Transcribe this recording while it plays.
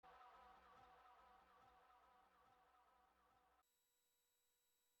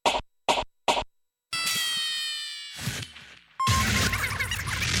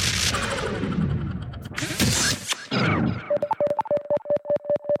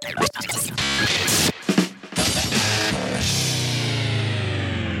Future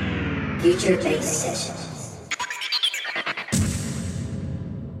Bass Sessions.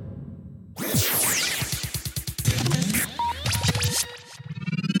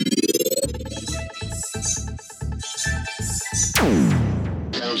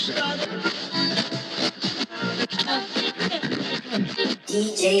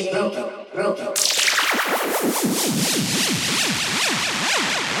 DJ Robo.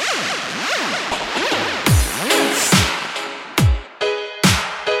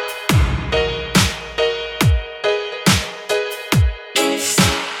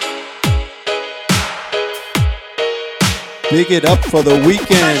 Big it up for the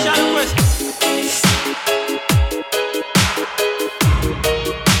weekend.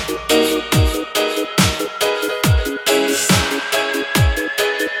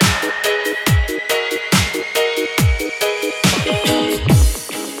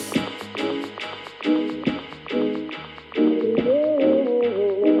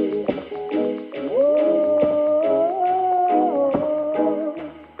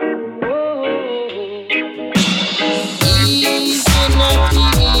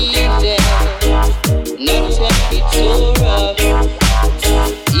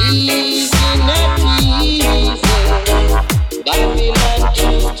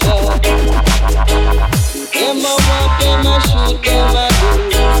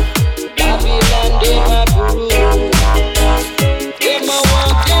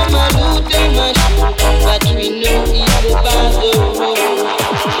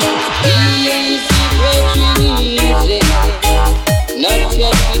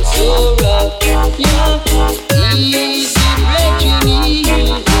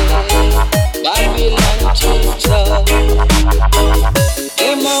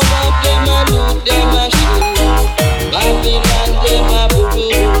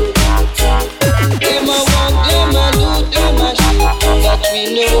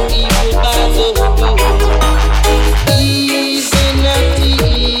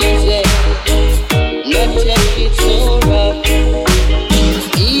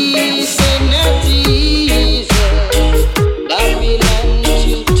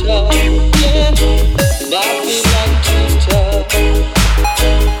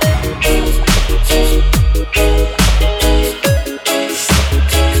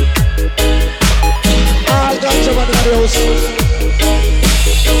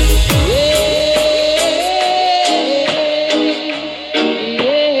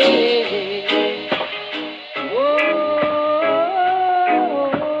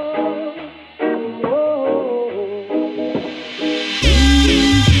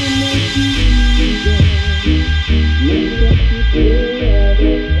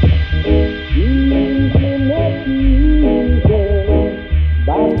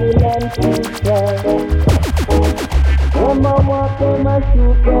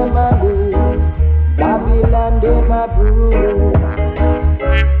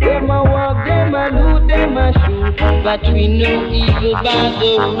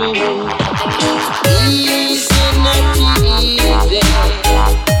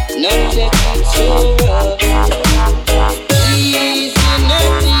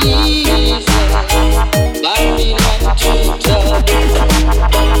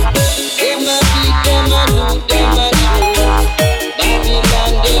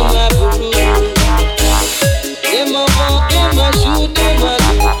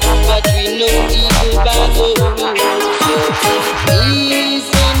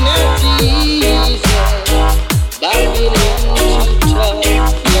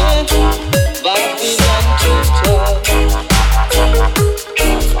 Babylon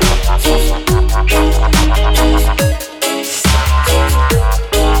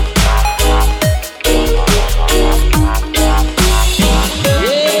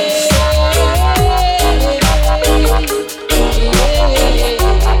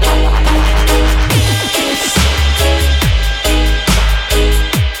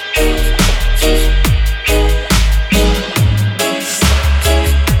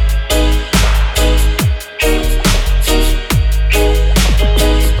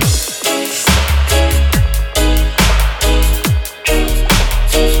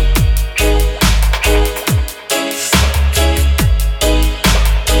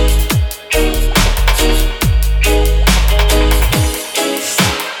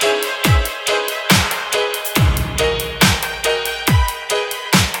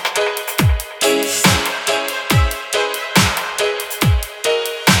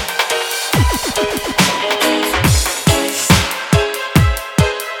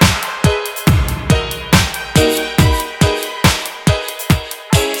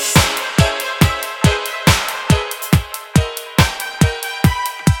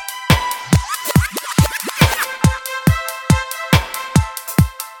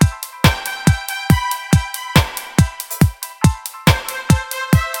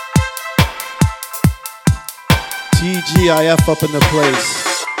TGIF up in the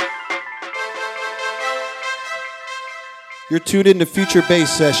place. You're tuned in to Future Bass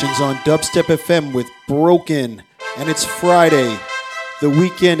Sessions on Dubstep FM with Broken, and it's Friday. The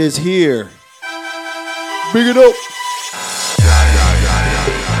weekend is here. Big it up.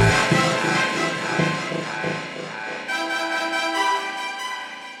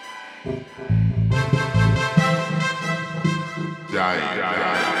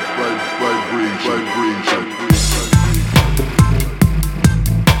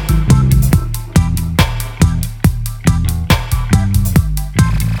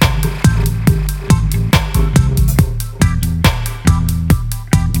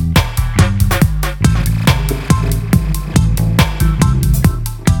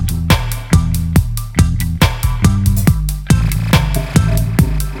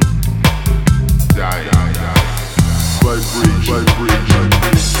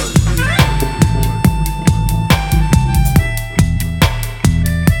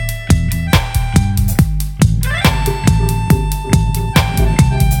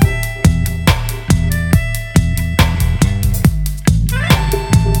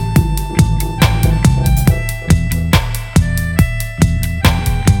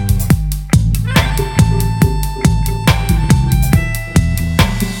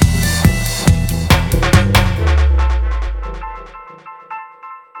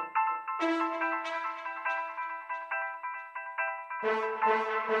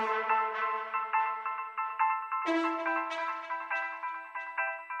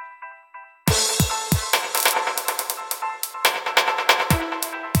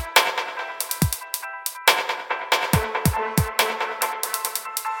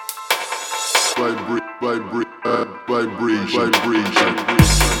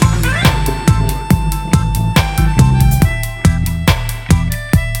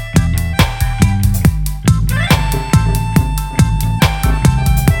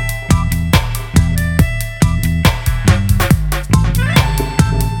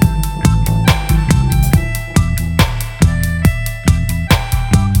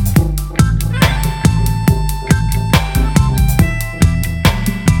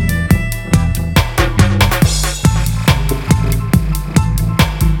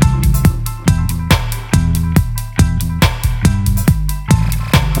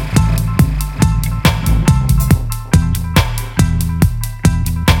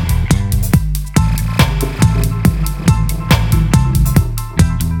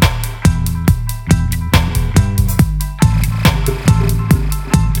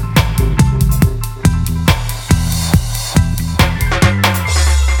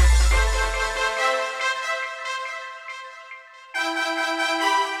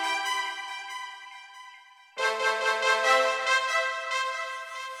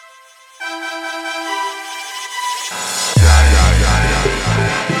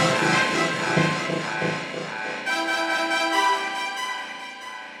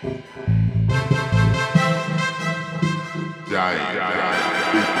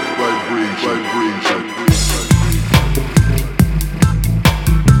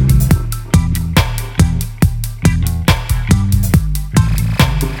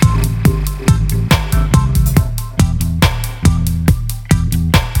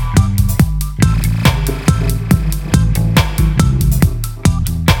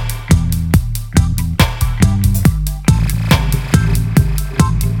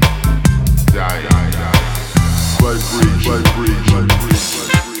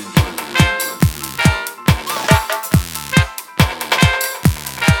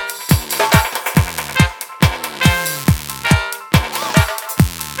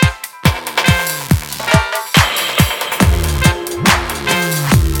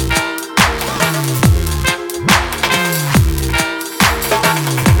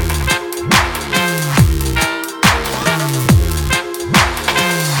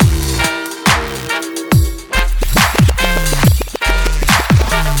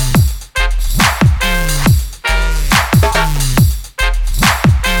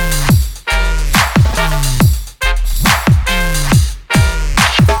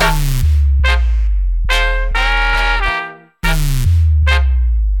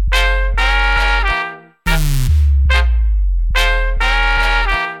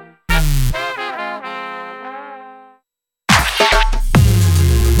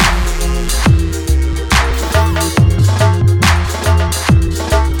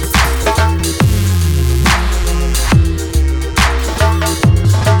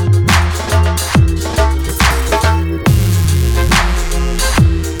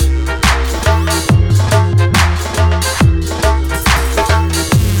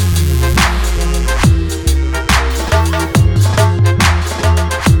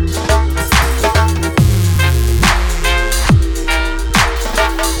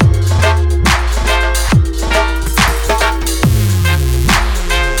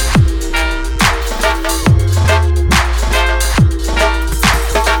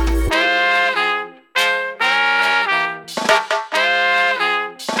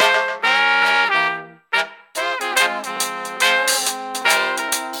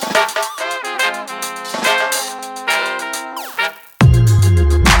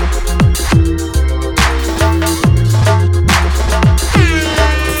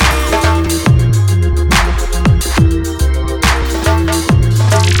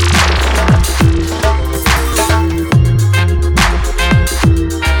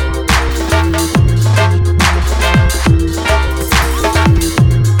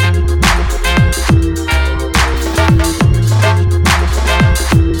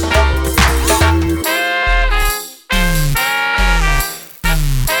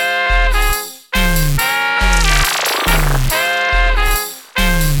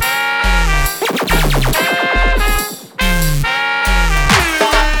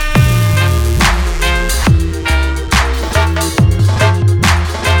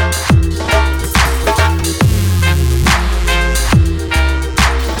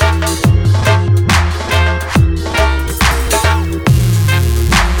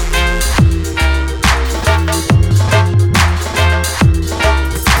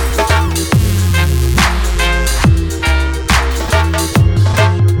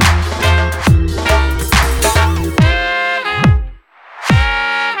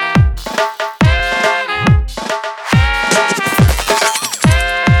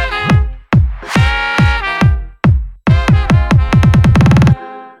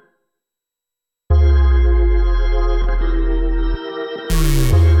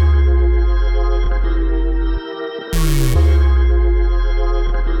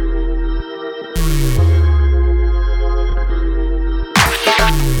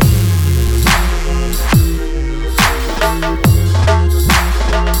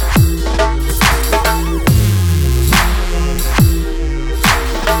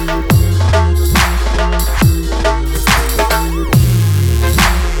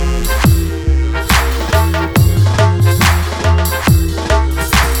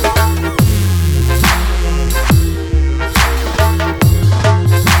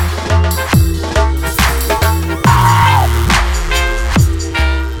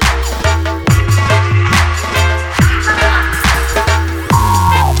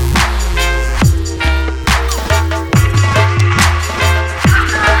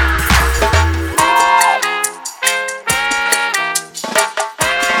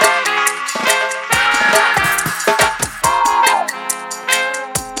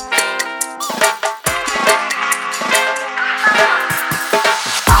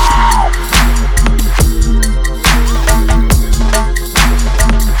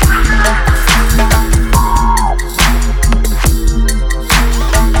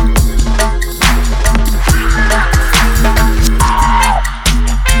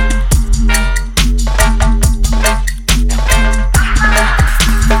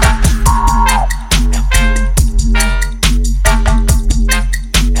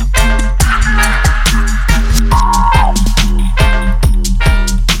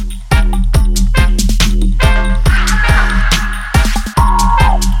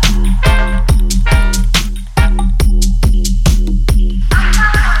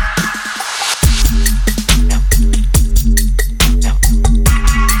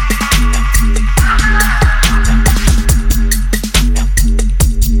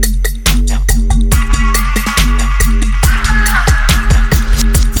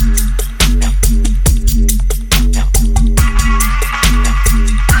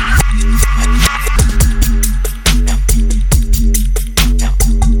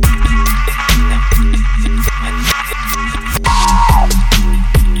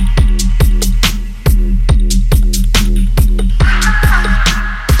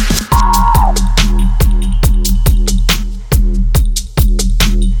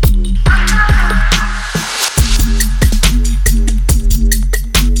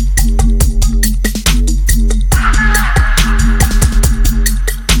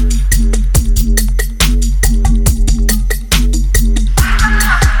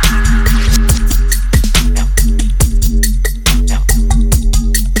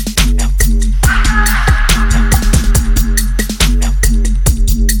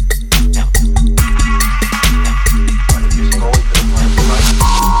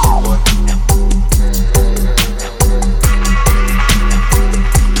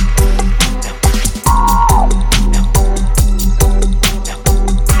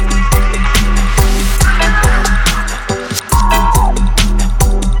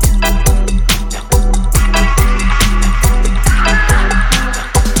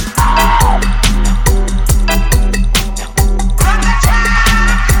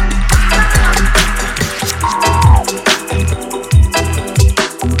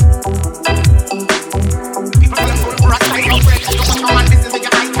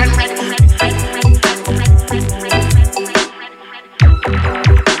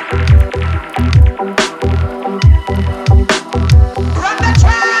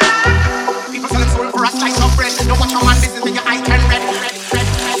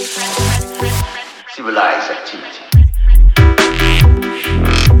 civilized activity.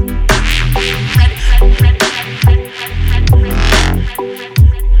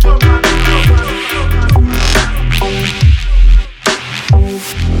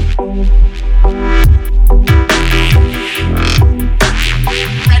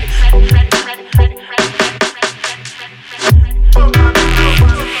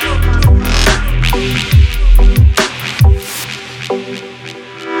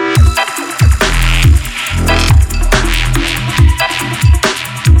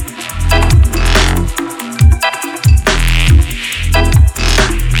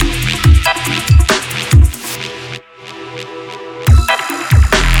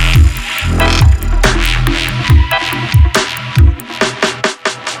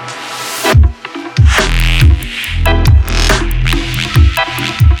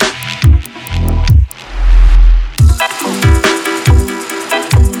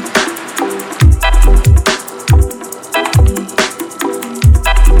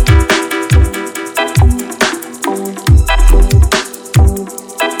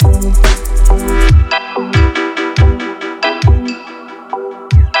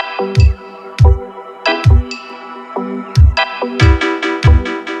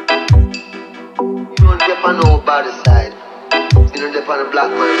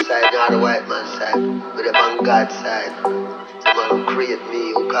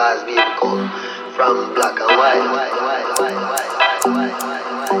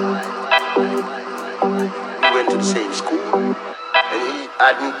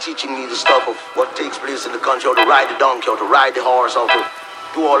 Teaching me the stuff of what takes place in the country, how to ride the donkey, how to ride the horse, how to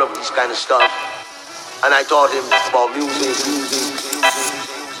do all of this kind of stuff. And I taught him about music.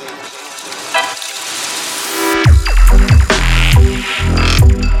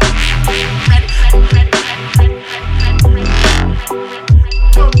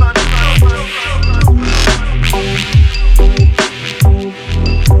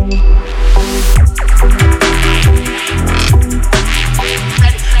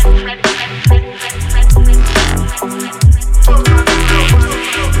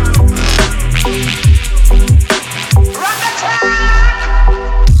 Run the track!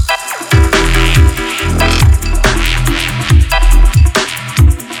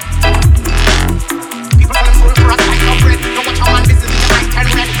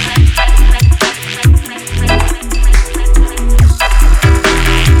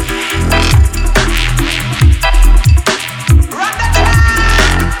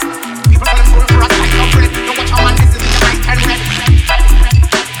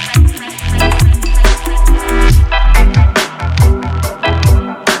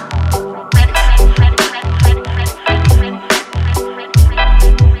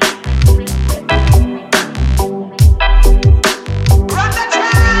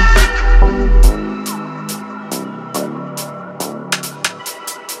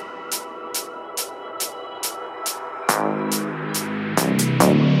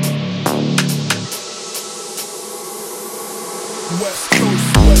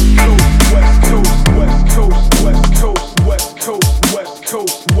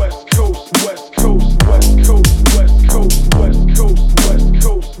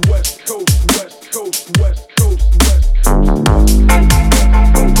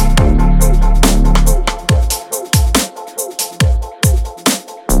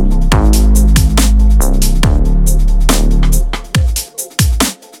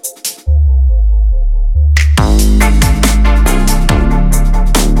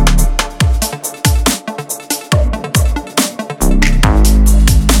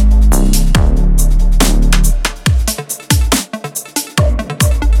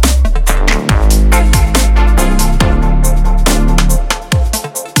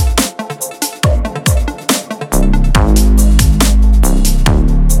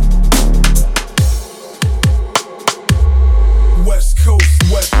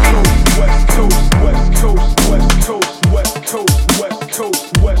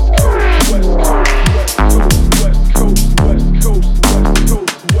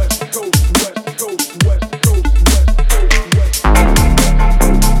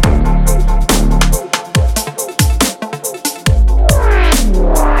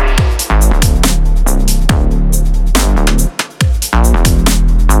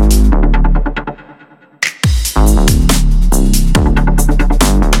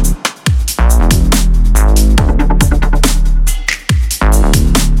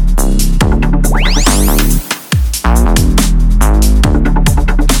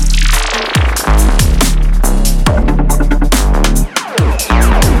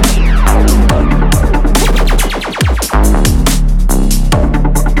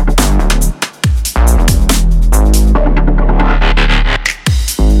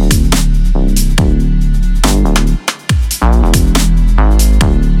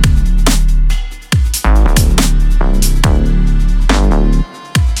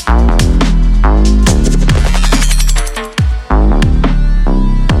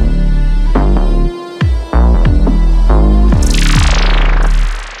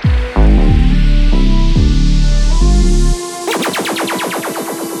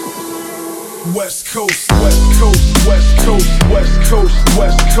 West Coast, West Coast, West Coast, West Coast,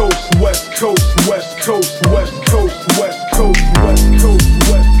 West Coast, West Coast, West Coast, West Coast, West Coast, West Coast,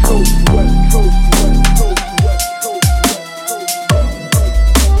 West Coast, West Coast, West Coast.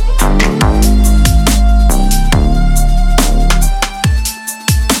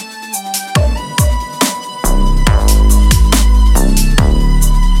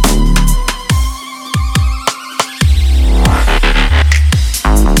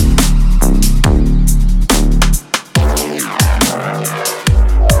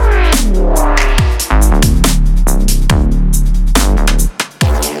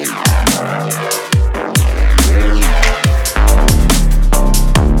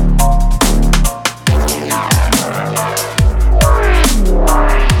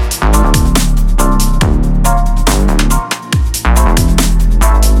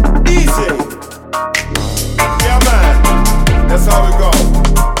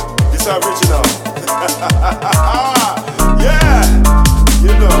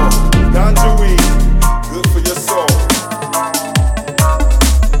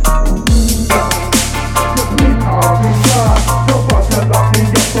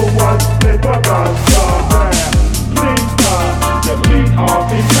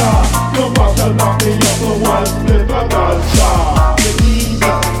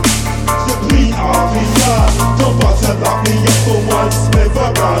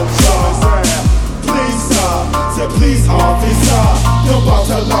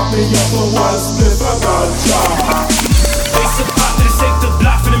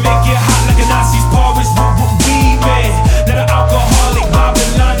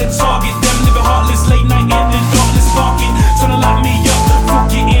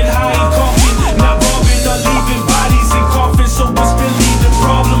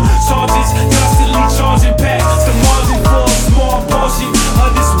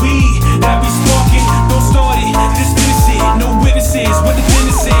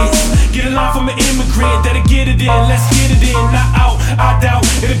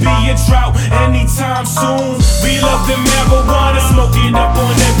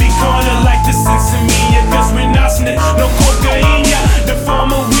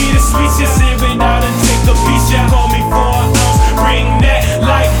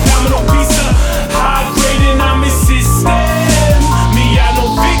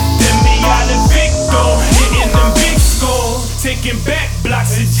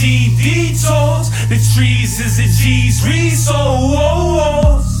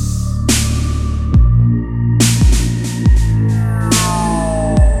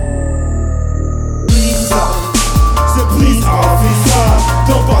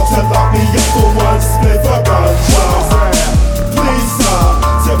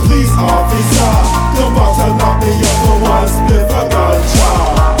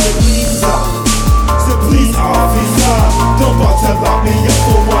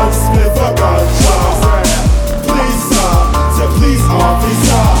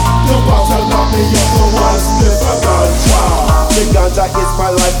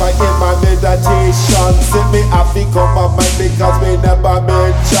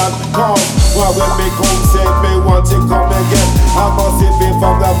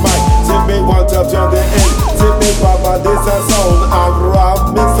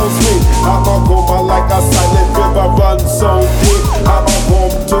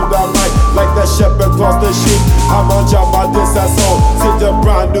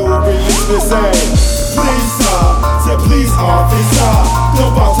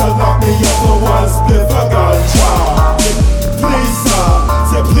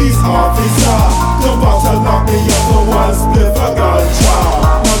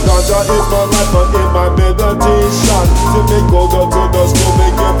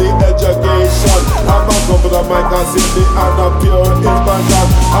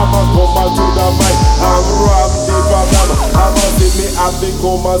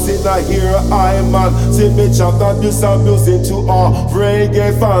 This I'm music to all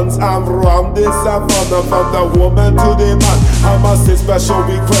reggae fans. I'm from this savannah, from the woman to the man. I must say special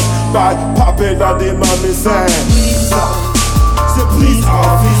request by popping at the man. Me say, please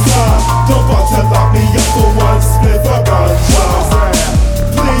officer, don't bother lock me up for one split of ganja.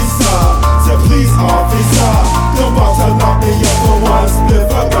 Please sir, please officer, don't bother lock me up for one split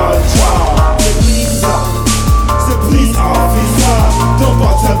of ganja. Please officer, don't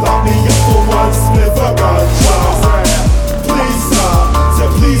bother lock me up for one split of ganja.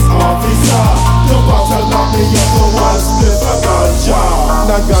 Please officer, don't bother lock me up for one split of ganja.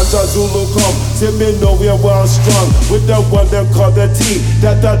 Now ganja Zulu come, see me know we're well strong. With the one them call the T,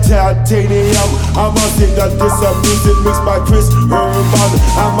 that the titanium. I must say that this a music mixed by Chris Urban.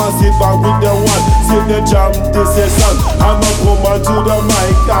 I must say back with the one. Sit the jam this session. I'm a come on to the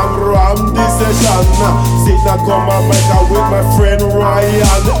mic and ram this session. Sit now come on mic with my friend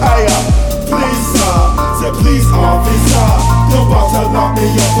Ryan. Aya, please sir, say please officer, you're about to lock me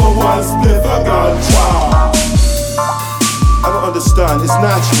up for one spliff of ganja. I don't understand, it's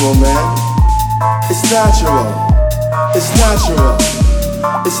natural, man. It's natural. It's natural.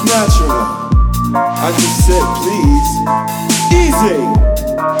 It's natural. I just said please. Easy.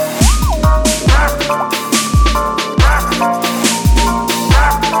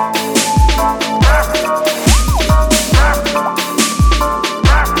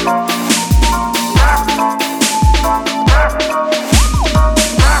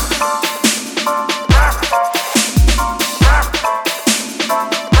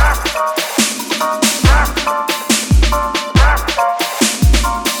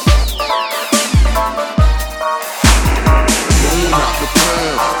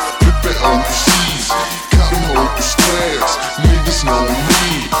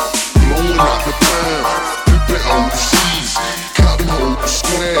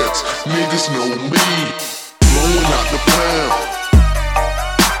 Niggas know me.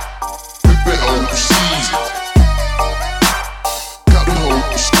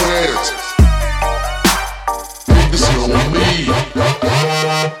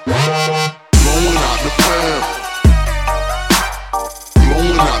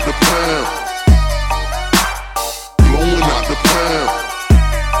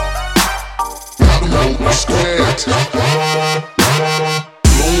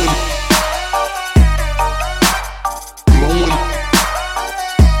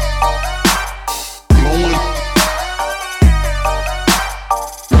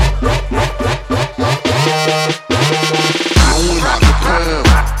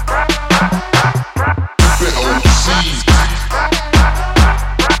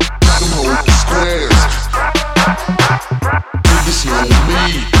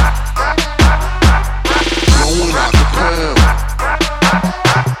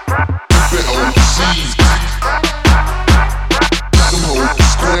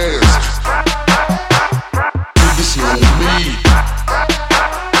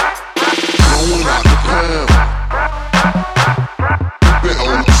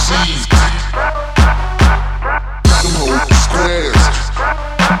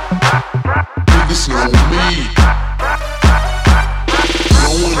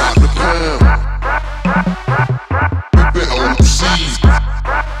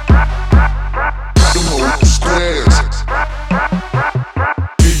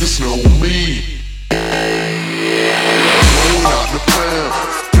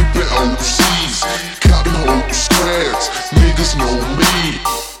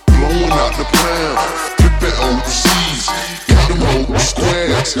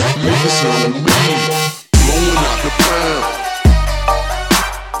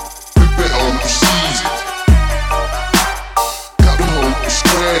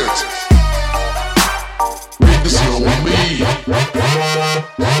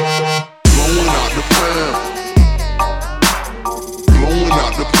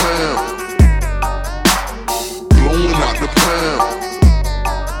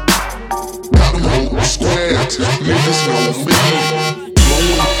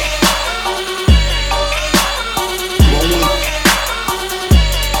 Blowing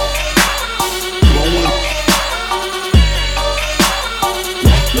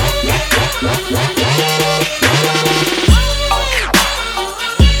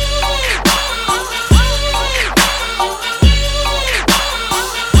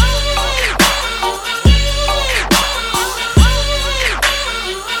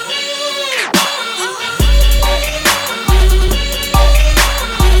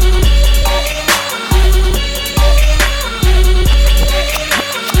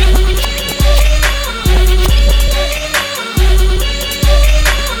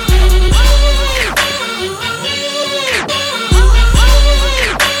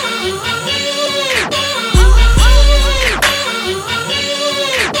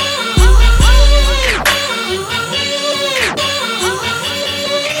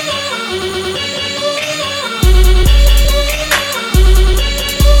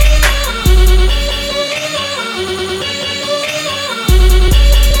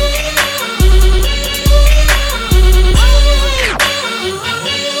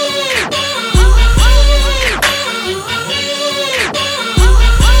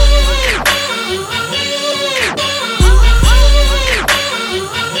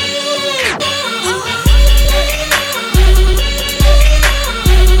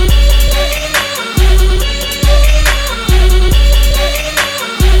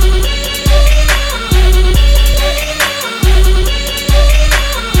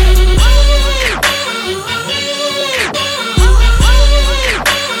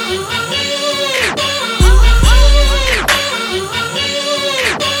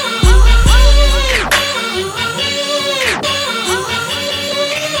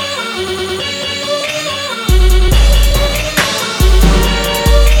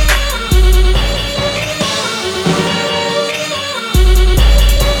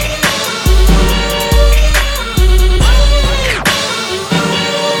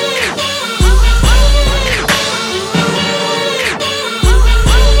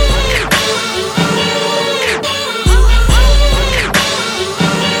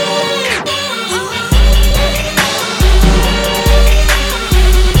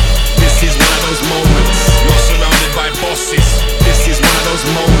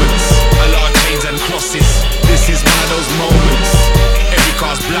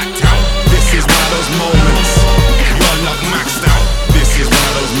cars blacked out. This is one of those moments. You're luck maxed out. This is one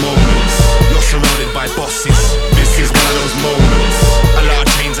of those moments. You're surrounded by bosses. This is one of those moments. A lot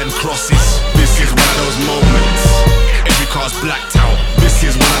of chains and crosses. This is one of those moments. Every car's blacked out. This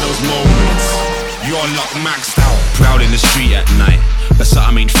is one of those moments. You're luck maxed out. Proud in the street at night, but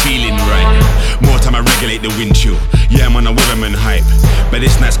something ain't feeling right. More time I regulate the wind chill. Yeah, I'm on a Weatherman hype, but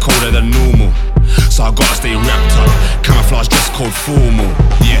this night's colder than normal, so I gotta stay wrapped up. Camouflage dress code formal.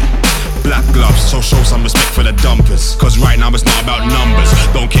 Yeah, black gloves, so show some respect for the dumpers. Cause right now it's not about numbers.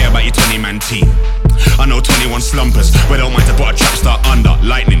 Don't care about your 20-man team. I know 21 slumpers, but don't mind to put a trap star under.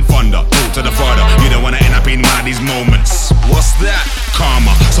 Lightning, thunder, talk to the father. You don't wanna end up in one of these moments. What's that?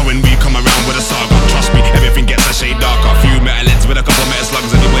 Karma. So when we come around with a saga, trust me, everything gets a shade darker. Few metal heads with a couple metal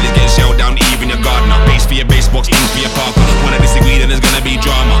slugs. Everybody's getting shelled down, even your gardener. Base for your base box, ink for your parker. Wanna disagree, then there's gonna be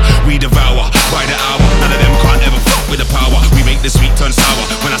drama. We devour by the hour. None of them can't ever fuck with the power. We make the sweet turn sour.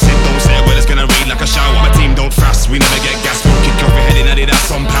 When I said don't say it, well it's gonna rain like a shower. My team don't fast, we never get gas. We'll kick off your head in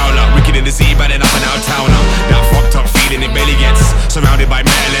Adidas on Paula. Wicked in the sea, bad enough and out town now. That fucked up feeling it belly gets surrounded by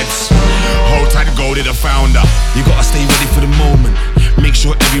metal heads. Hold tight, go to the founder. You gotta stay ready for the moment. Make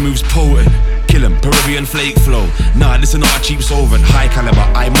sure every move's potent. Kill 'em, Peruvian flake flow. Nah, this is not a cheap solvent. High caliber,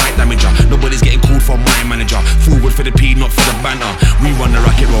 I might damage ya. Nobody's getting called for my manager. Forward for the P, not for the banter. We run the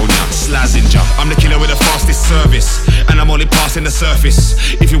racket roll now, Slazenger. I'm the killer with the fastest service, and I'm only passing the surface.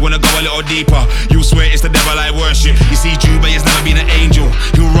 If you wanna go a little deeper, you'll swear it's the devil I worship. You see, Juba has never been an angel.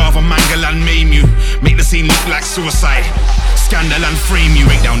 He'll rather mangle and maim you. Make the scene look like suicide. Scandal and frame you.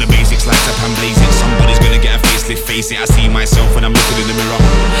 Break down the basics, lights up and blaze it. Somebody's gonna get a facelift, face it. I see myself when I'm looking in the mirror,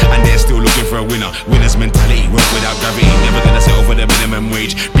 and they're still looking for a winner. Winner's mentality, work without gravity. Never gonna settle for the minimum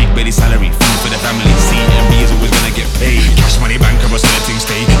wage. Big belly salary, food for the family. CMB is always gonna get paid. Cash money banker, a certain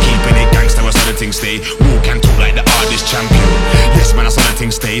stay. Keeping it gangster, a certain stay. Walk and talk like the artist champion. Yes man, a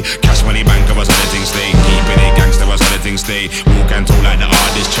certain stay. Cash money banker, a certain stay. Keeping it gangster, a certain stay. Walk and talk like the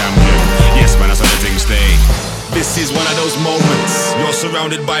artist champion. Yes man, a certain stay. This is one of those moments. You're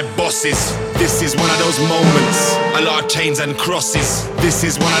surrounded by bosses. This is one of those moments. A lot of chains and crosses. This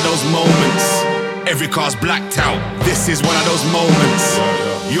is one of those moments. Every car's blacked out. This is one of those moments.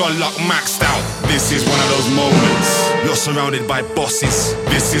 Your luck maxed out. This is one of those moments. You're surrounded by bosses.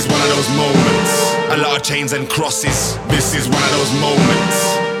 This is one of those moments. A lot of chains and crosses. This is one of those moments.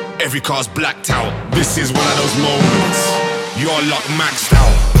 Every car's blacked out. This is one of those moments. Your luck maxed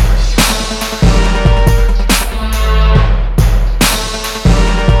out.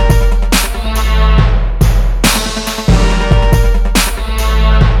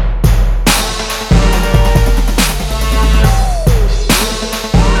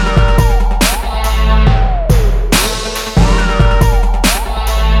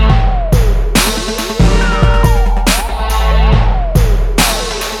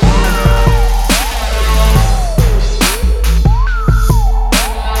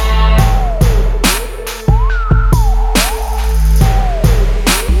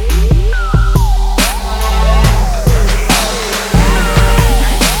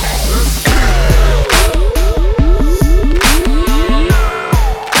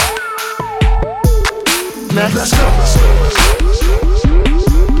 Let's go.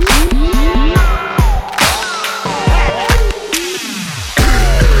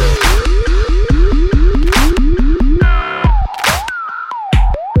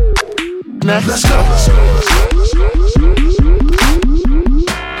 Let's go. Let's go.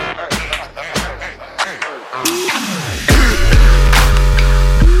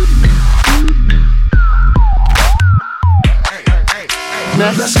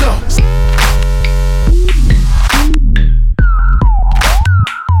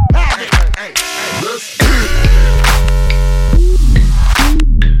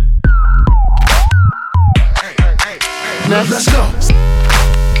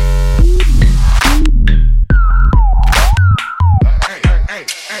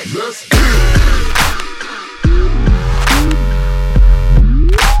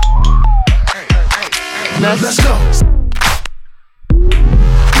 Let's go. Let's go.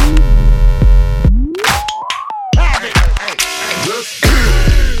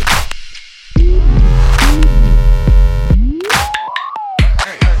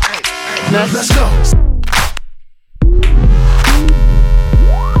 Let's go.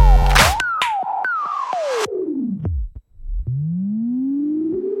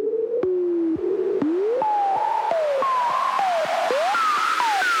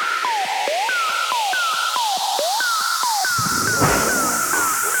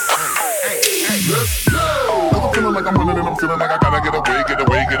 like I'm running and I'm feeling like I gotta get away, get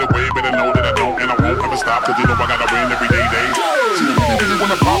away, get away. Better know that I don't and I won't ever stop, cause you know I gotta win every day. See, you really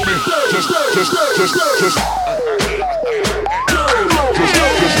wanna pop me, just. Let's go.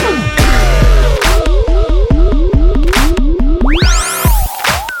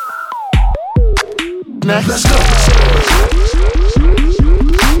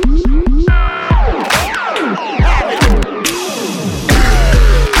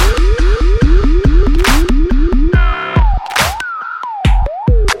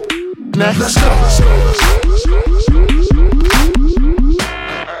 Let's go.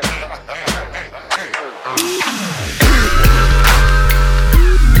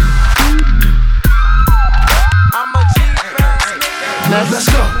 I'm a G-Fast nigga. Let's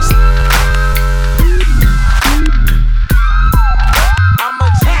go. I'm a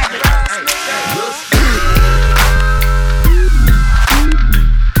G-Fast nigga.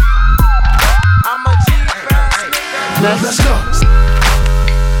 I'm a G-Fast nigga. Let's go. Let's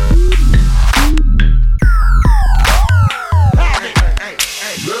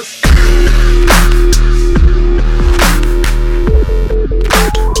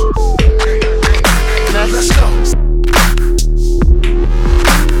go.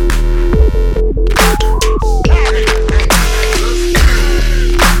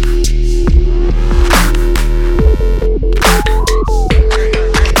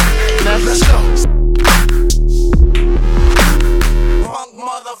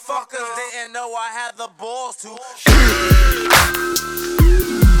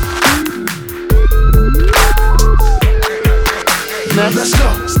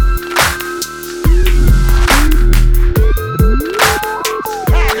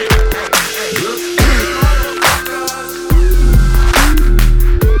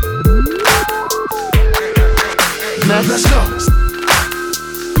 Let's go.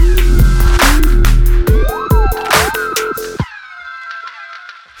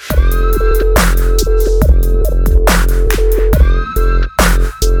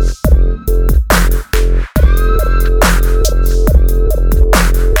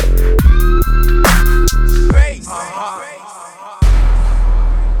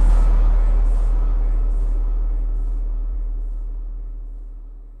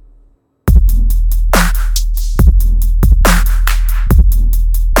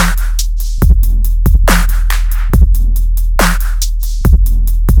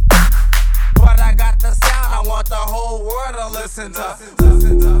 Listen to.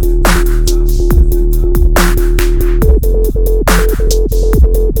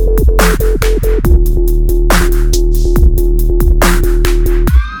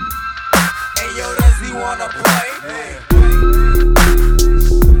 Hey yo, does he wanna play?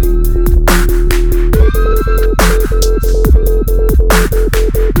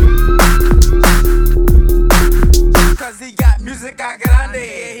 Cause he got music I grande,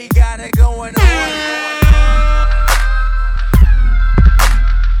 yeah, he got it going on.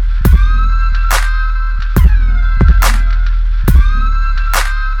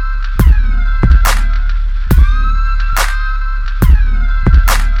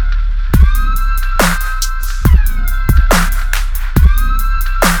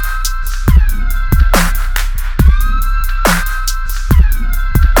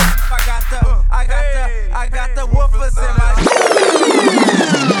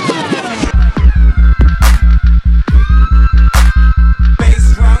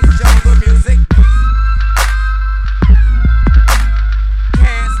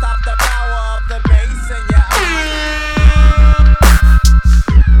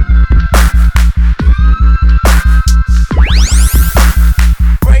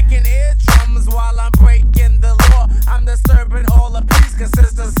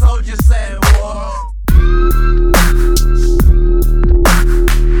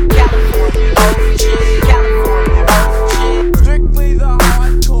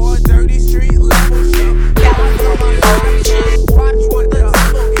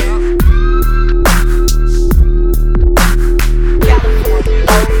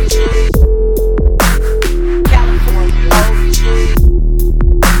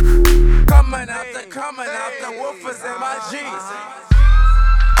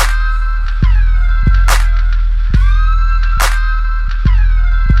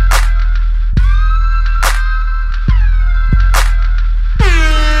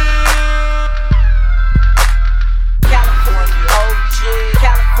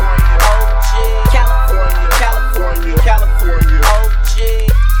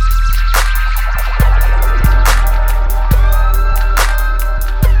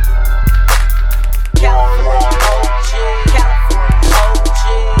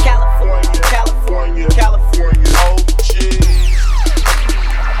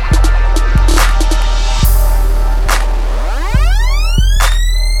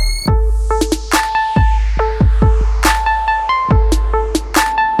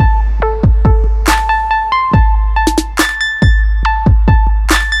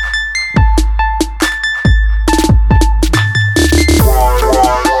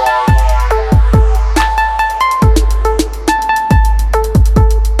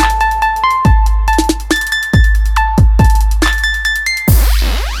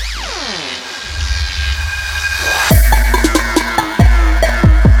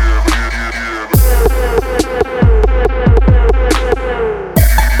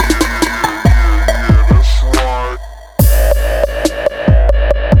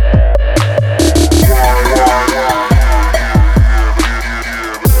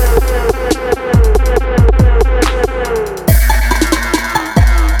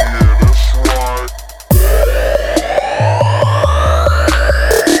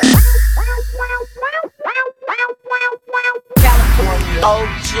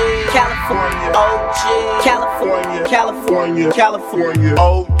 California, OG, California, California, California,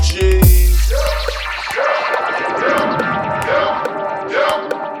 OG.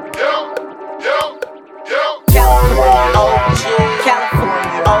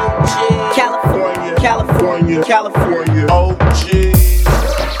 California, California, OG.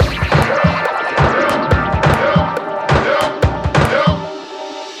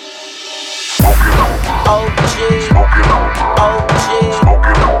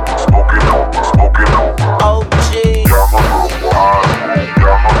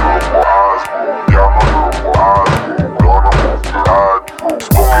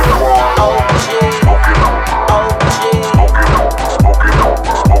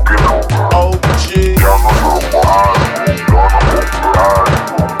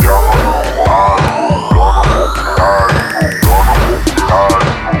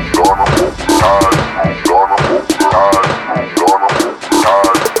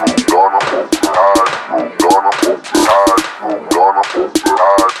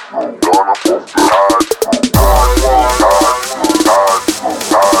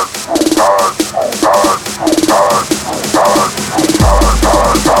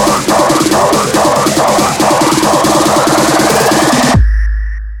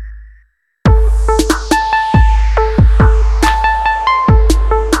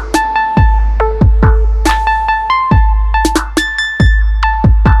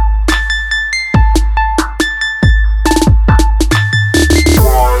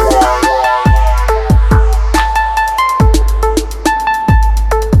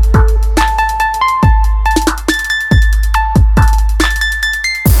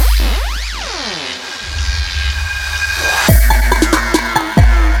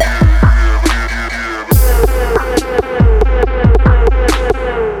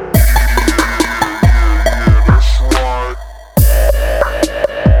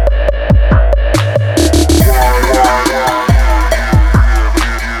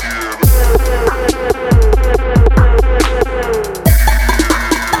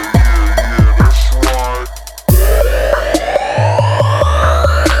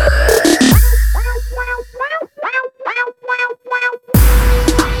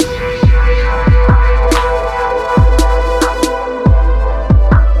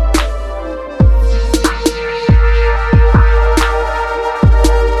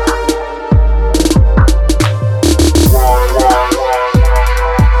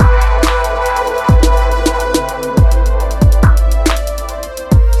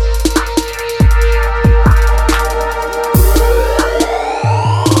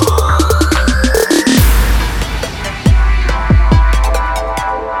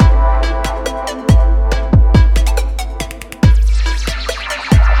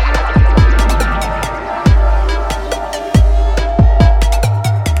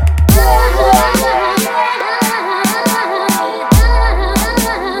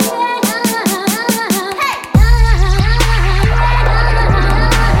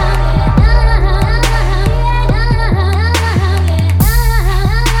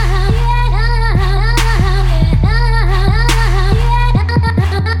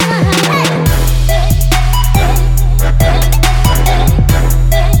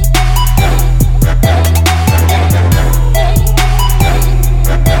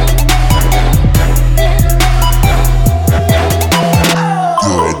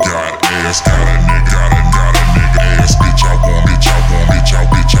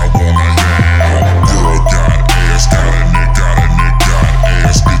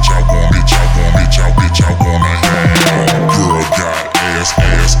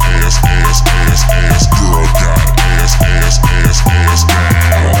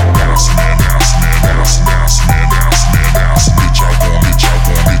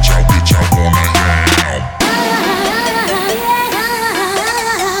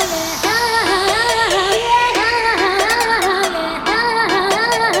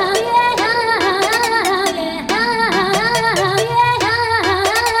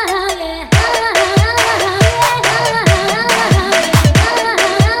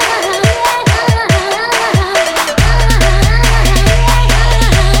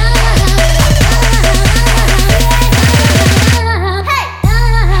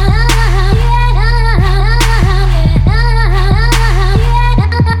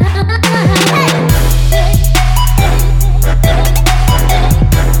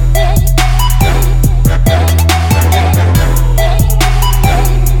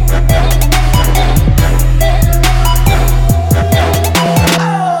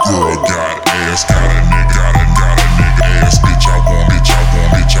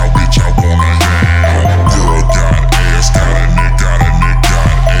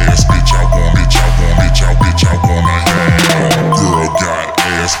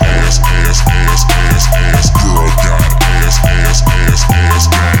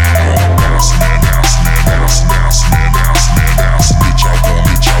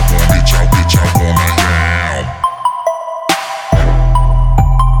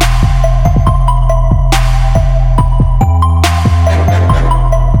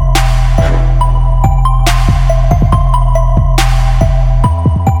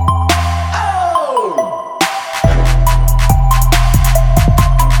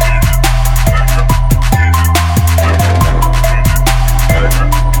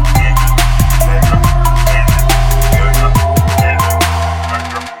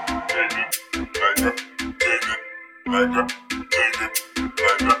 Keeping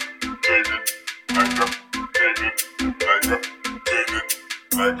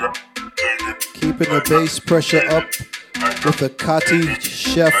the bass pressure up with the Kati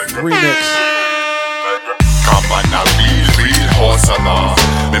Chef remix. Come on now, real hustler.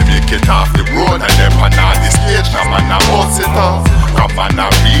 Me make it off the road and then on the stage. Come on now, hustler. Come on now,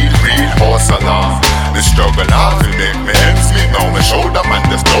 real hustler. The struggle hard will make me ends meet. Now me shoulder man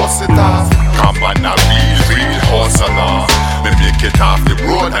just dust it off. Come on now, real hustler. Me make it off the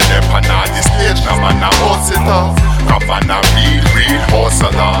road and then on the stage. Come on now, hustler. Come on now, real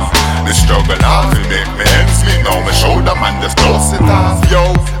hustler. The struggle hard will make me ends meet. Now me shoulder man just dust it off.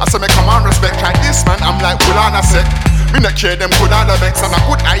 Yo, I say me come on respect like this man. I'm like well on a set. Me not care them could all vex and I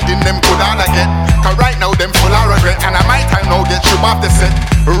could hide in them could all get. Cause right now them full of regret and I might time now get you off the set.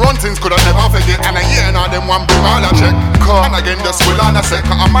 Run things could I never forget and I hear now them one bring all a check. Cause and again just full on a set.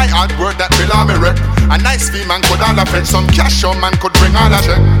 Cause I might hard word that bill on me rep. A nice fee man could all fetch. Some cash on man could bring all a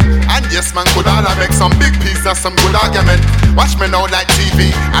check. And yes man could all make some big piece of some good argument. Watch me now like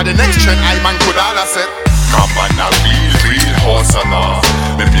TV and the next trend I man could all set. Come on now, real hustler.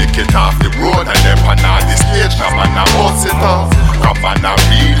 Me make it off the road and then on the stage. Come on now, hustler. Come on now,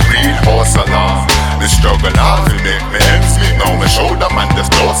 real hustler. The struggle hard will make me ends meet. Now me shoulder man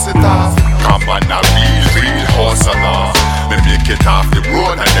just dust it off. Come on now, real hustler. Me make it off the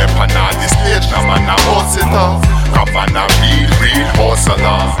road and then on the stage. Come on now, hustler. Come on now, real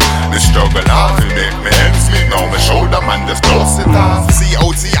hustler. The struggle hard will make me ends meet. Now me shoulder man just dust it off.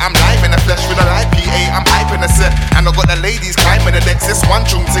 COT, I'm live in the flesh with a live PA. I'm hype in the set, and I got the ladies climbing the decks. This one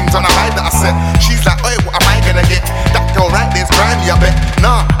tune sings on a vibe that I set. She's like, oi, what am I gonna get? That girl right there's grimy, I bet.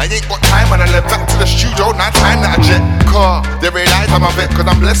 Nah, I ain't got time when I left back to the studio. Now time that I jet. Car, they realize I'm a vet, cause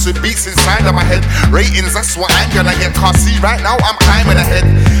I'm blessed with beats inside of my head. Ratings, that's what I'm gonna get. Can't see right now, I'm climbing ahead.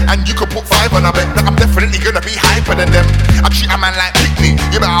 And you could put 5 on a bet that I'm definitely gonna be hyper than them. I treat a man like Pickney.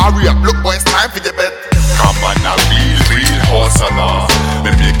 You better hurry up, look boy, it's time for your bed. Come on now, real hustler.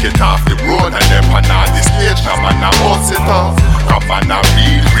 Me make it off the road and then on the stage. Come on now, hustler. Come on now,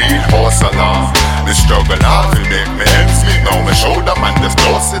 real hustler. The struggle hard will make me ends meet. Now me shoulder man just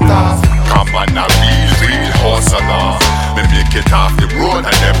dust it off. Come on now, real hustler. Me make it off the road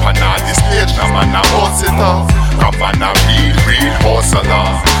and then on the stage. Come on now, hustler. Come on now, real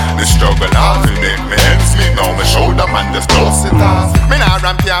hustler. The struggle hard will make me ends meet. Now me shoulder man just dust it off. Me nah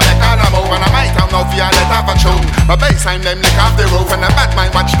ramp here make all a move and I might have no fear let have a show. My baseline them lick off the roof and the bad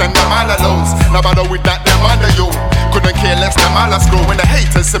mind watch them all a lows. Now bother with that them under you. Couldn't care less them all a screw. When the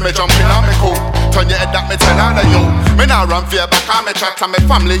haters see me jumping on me cool. Turn your head that me tell all of you. Me nah run fear back on me chat and me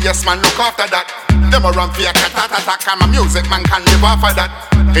family yes man look after that. Them a run fear cat attack and my music man can live off of that.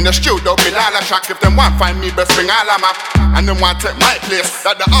 In the studio build all a track. If them want find me best bring all a map. And them want take my place.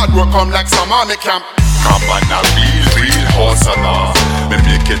 That the hard work come like some army camp. Come on now, real hustler. Me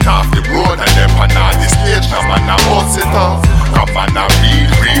make it off the road and then on the stage. Come on now, hustler. Come on now,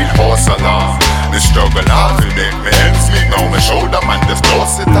 real hustler. The struggle hard will make me ends meet. Now me shoulder man just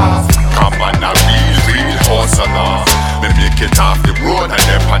dust it off. Come on now, real hustler. Me make it off the road and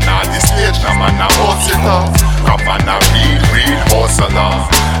then on the stage. Come on now, hustler. Come on now, real hustler.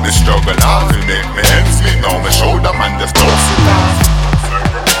 The struggle hard will make me ends meet. Now me shoulder man just dust it off.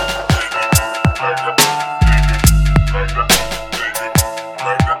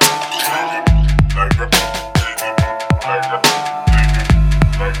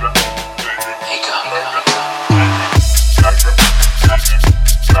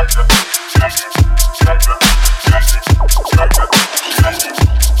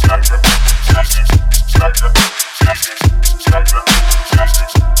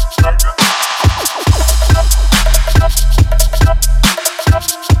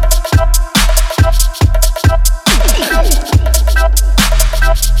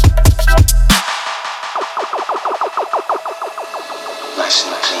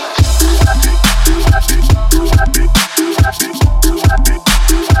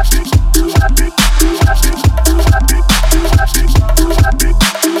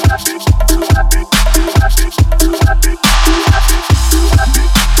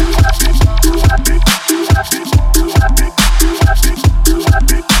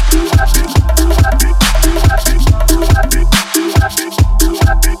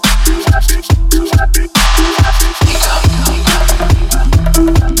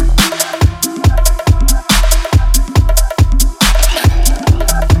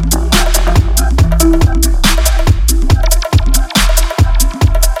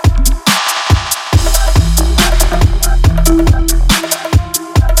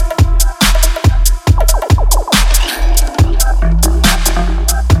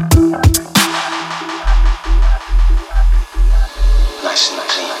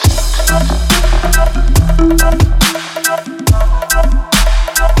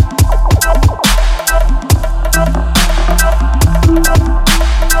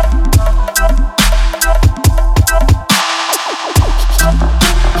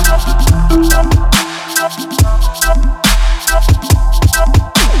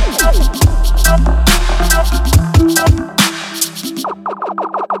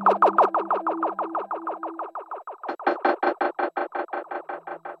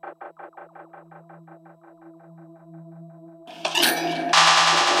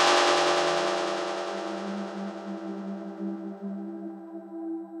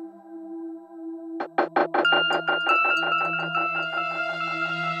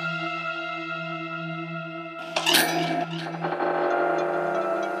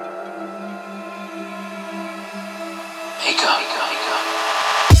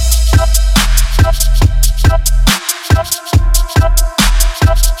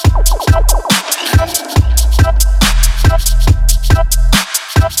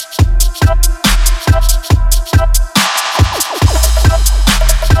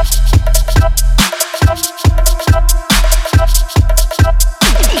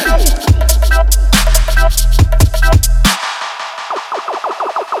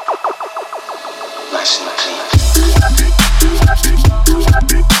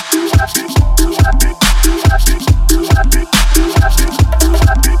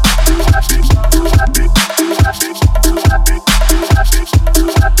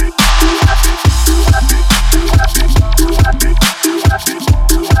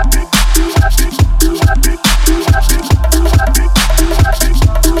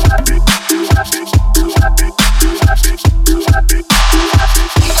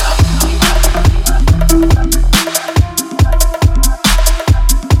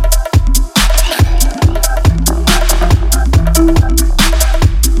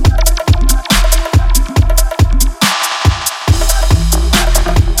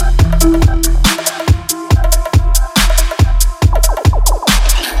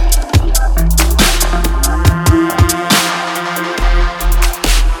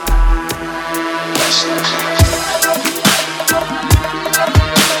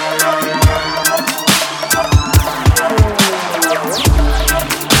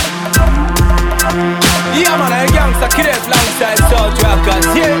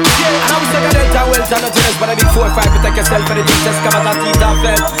 want nothing else but a big 4-5. Protect yourself for the things that's come out of teeth and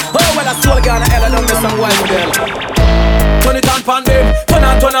fell. Oh, well, I soul gone hell, I don't miss some wild girl. Turn it on pan them,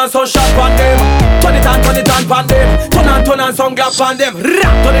 turn on some shot pan them. Turn it on pan them, turn on some glap pan them.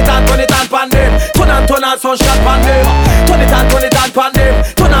 Turn it on pan them, turn on some shot pan them. Turn it on pan them,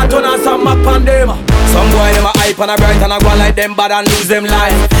 turn on some map pan them. Some boy them a hype and a bright and a go like them bad and lose them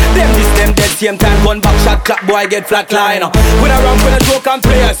life. Them this them dead same time gun back shot clap boy get flatline. When I run with a joke and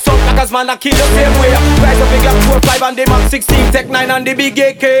play, some knockers man a kill the same way. Rise up big like 4-5 and the Mac 16, Tech 9 and the big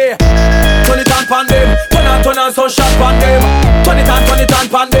AK. Turn it on pan them, turn on some shot pan them. Turn it on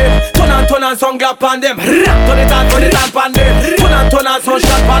pan them, turn on some glap pan them. Turn it on pan them, turn on some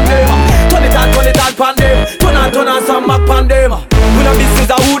shot pan them. Turn it on pan them, turn on some map pan them. We no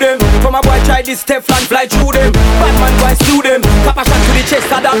business a who them. From a boy try this Teflon fly through them. Bad man boy slew them. Cap a shot to the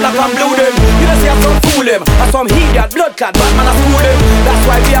chest and that black and blue them. You know see I some fool them, I some idiot blood clot bad man a fool them. That's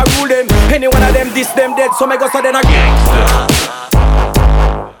why we a rule them. Any one of them diss them dead, so me go so then a gangster.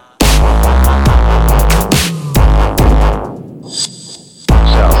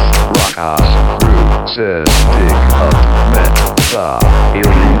 Rockhouse Group says dig up Meta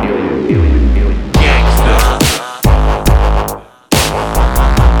Gangsta.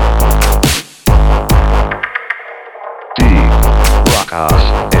 D Rockhouse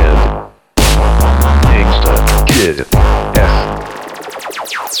and Gangsta Kid F.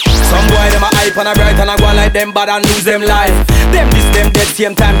 Some boy them a hype and a bright and a go like them bad and lose them life. Them this them dead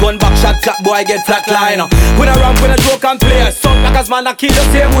same time gun back shot clap boy get flatline. When I ramp with a joke and play, some knockers man a kill the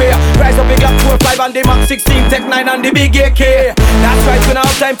same way. Rise up big like 4-5 and the Mac 16, Tech 9 and the big AK. That's right, we don't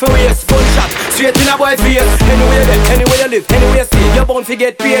have time for waste. Gunshot straight in a boy face. Anywhere you live, anywhere you live, anywhere you stay, you're bound to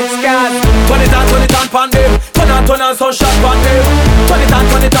get pain scars. Turn it on pan them, turn on some shot pan them. Turn it on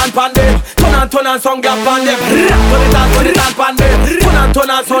pan them, turn on some gap pan them. Turn it on pan them,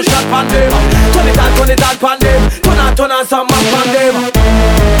 turn on some shot pan them. Turn it on pan them, turn on some map pan them.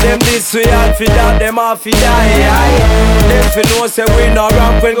 Them this way all fi that, them all fi die. Them fi know say we no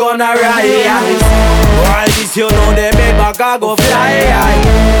ramp, we gonna rise. All this you know them make back a go fly.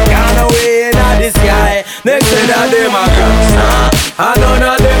 Gone away in the sky. Next thing that them a gangsta, and none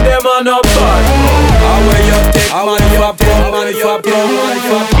of them a no bad. How where you take man you a bum, man you a bum, man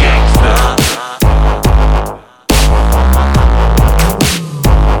you a gangsta.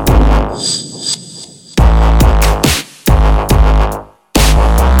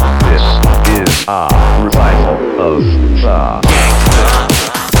 A revival of the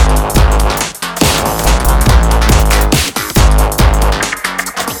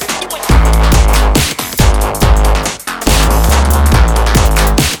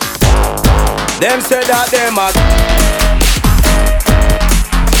Them said that them a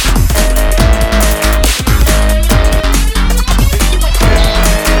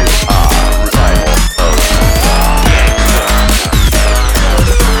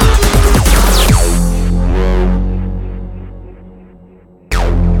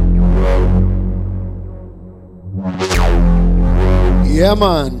Yeah,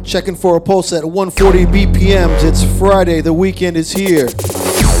 man. Checking for a pulse at 140 BPMs. It's Friday. The weekend is here.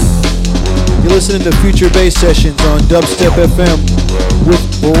 You're listening to Future Bass Sessions on Dubstep FM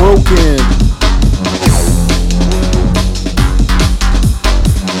with Broken.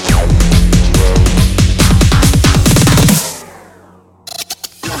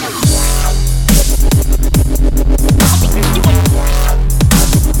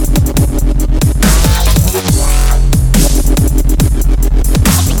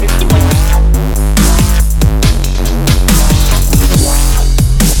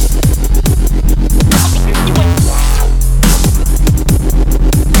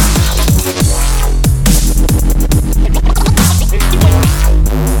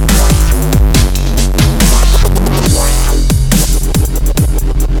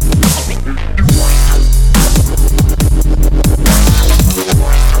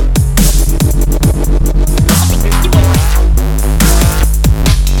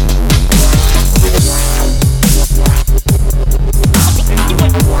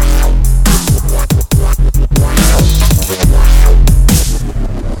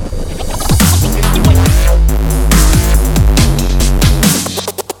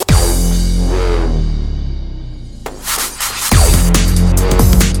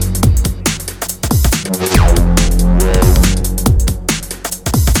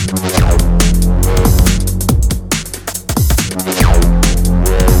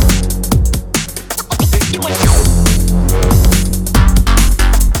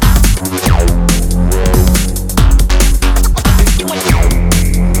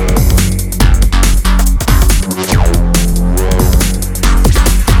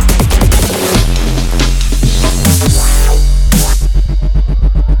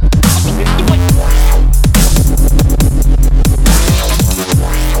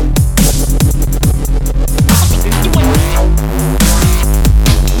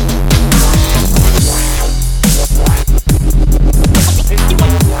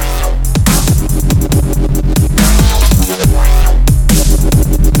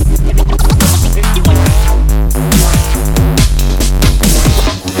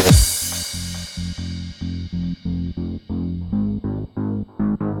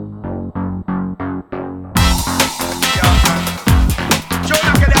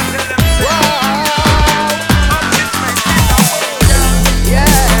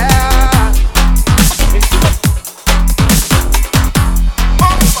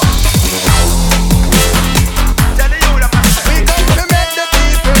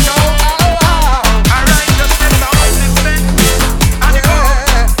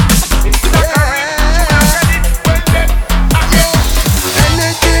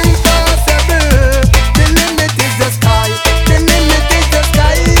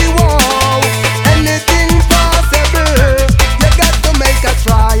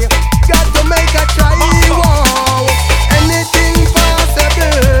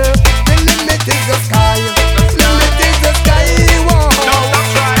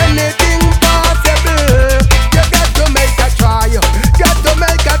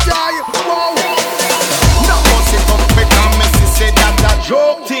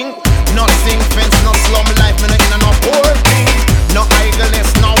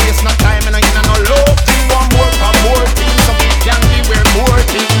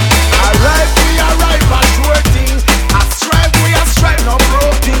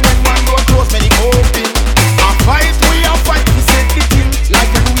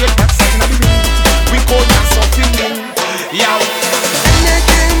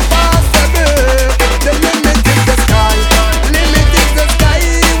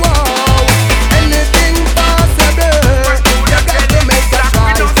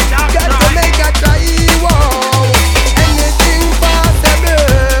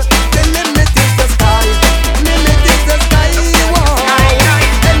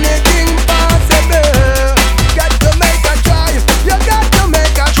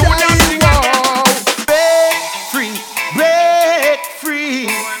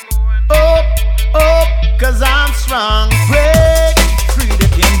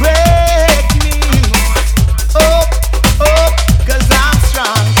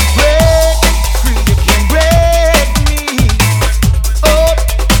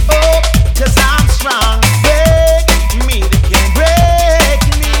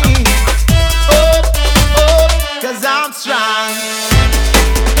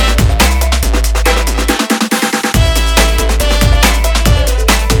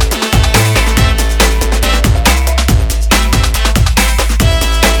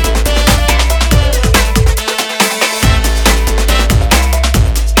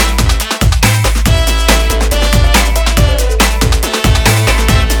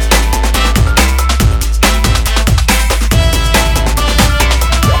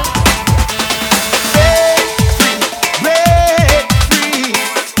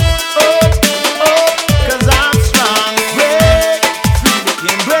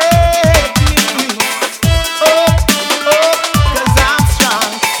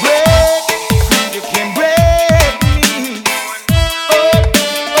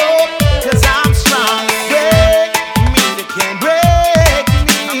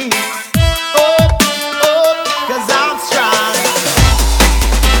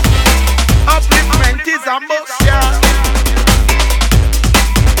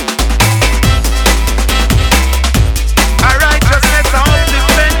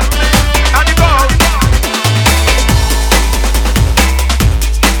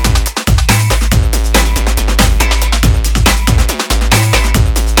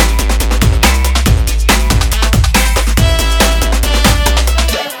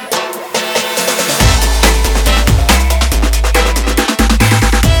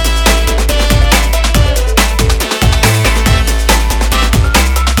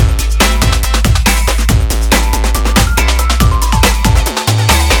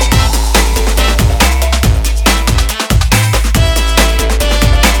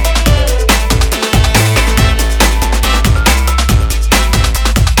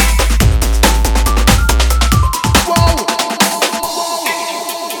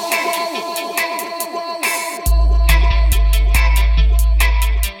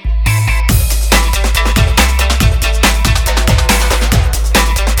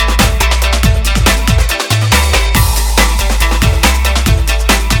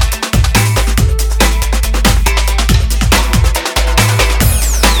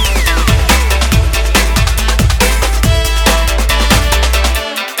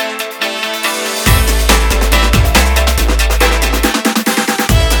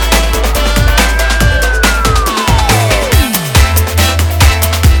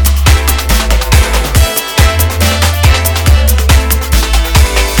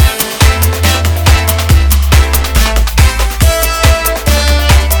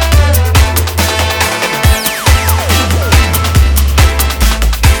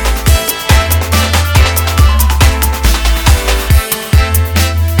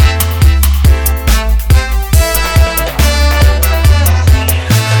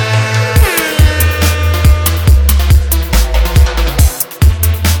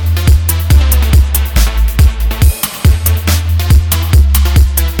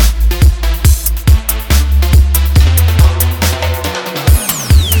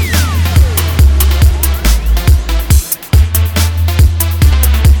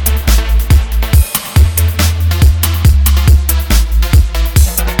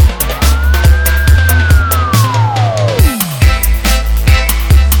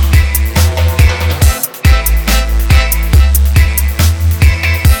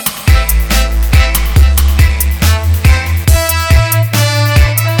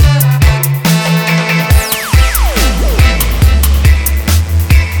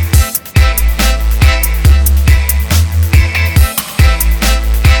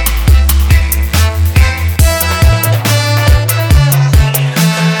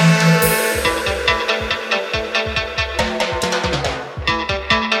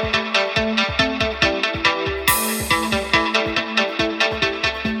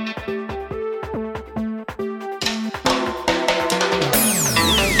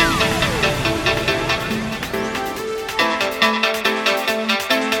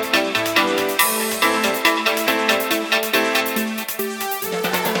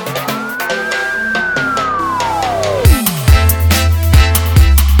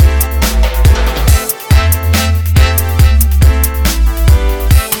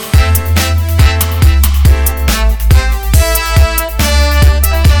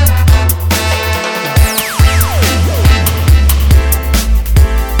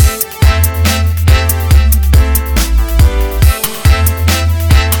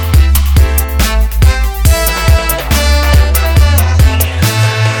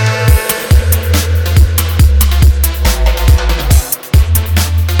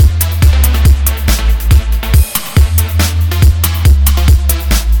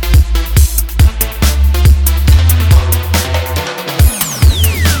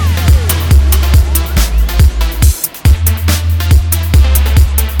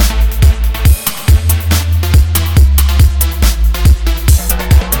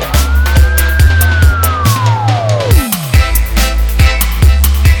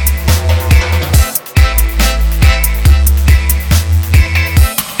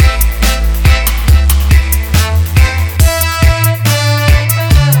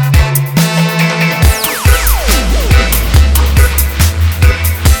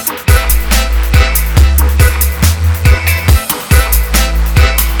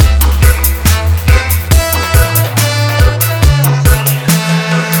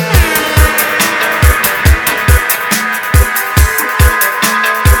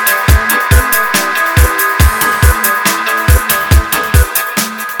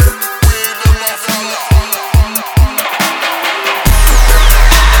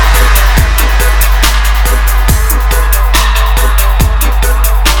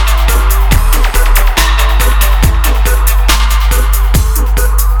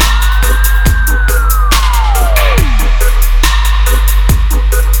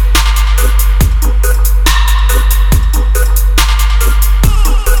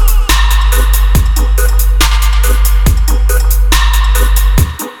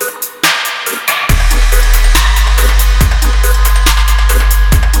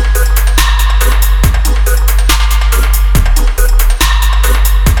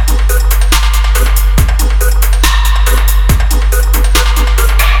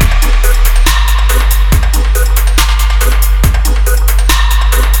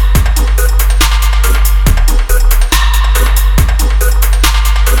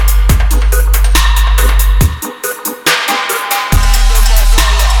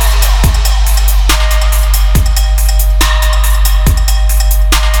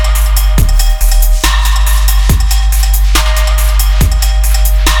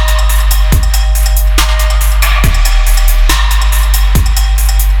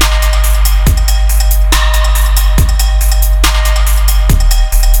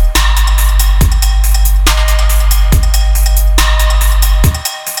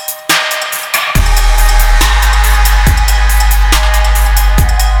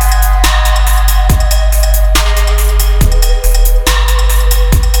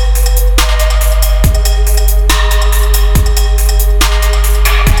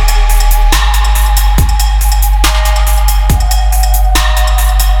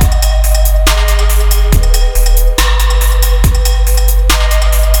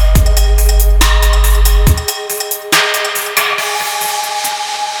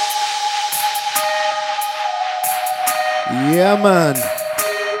 Yeah, man.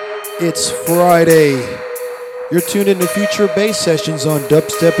 It's Friday. You're tuned in to Future Bass Sessions on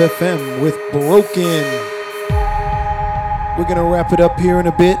Dubstep FM with Broken. We're going to wrap it up here in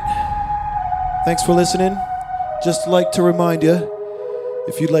a bit. Thanks for listening. Just like to remind you,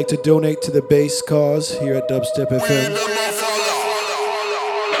 if you'd like to donate to the bass cause here at Dubstep FM,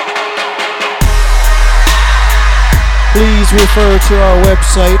 please refer to our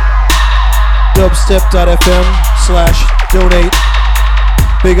website, dubstep.fm/donate.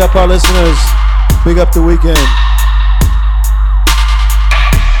 Big up our listeners. Big up the weekend.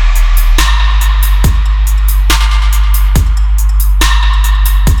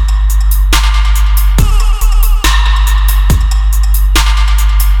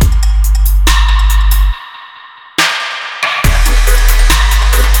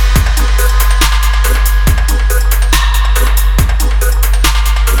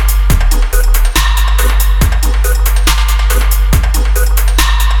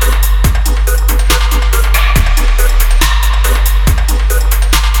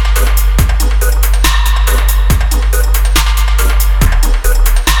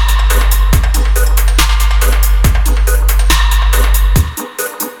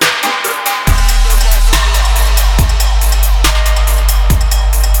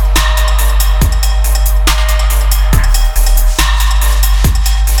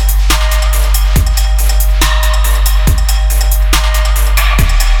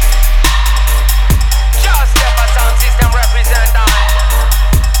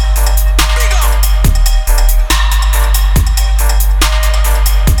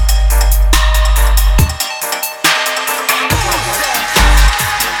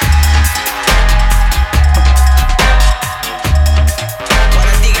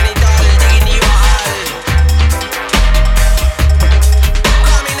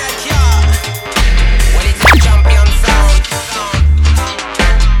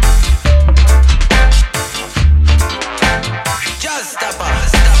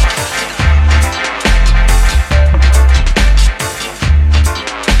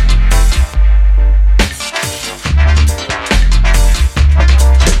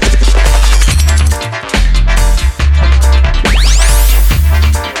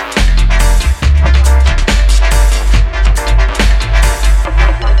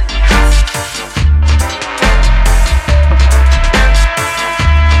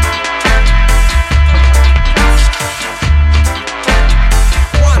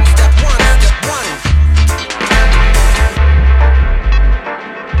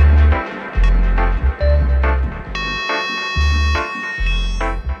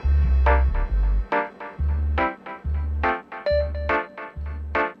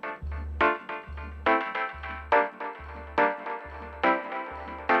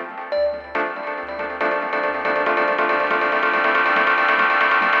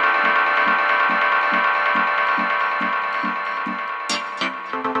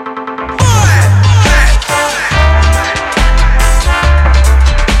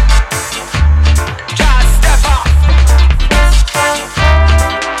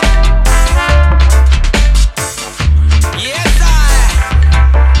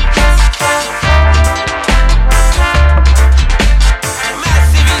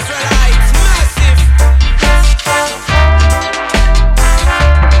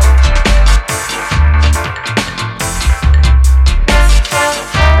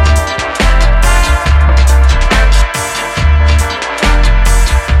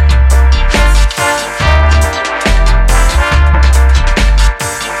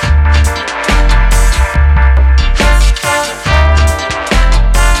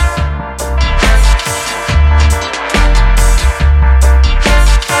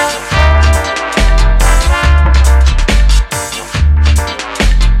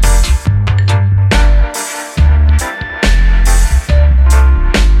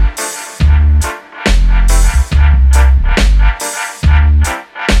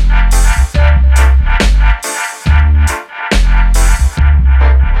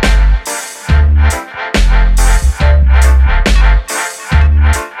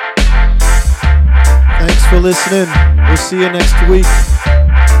 Listening. We'll see you next week.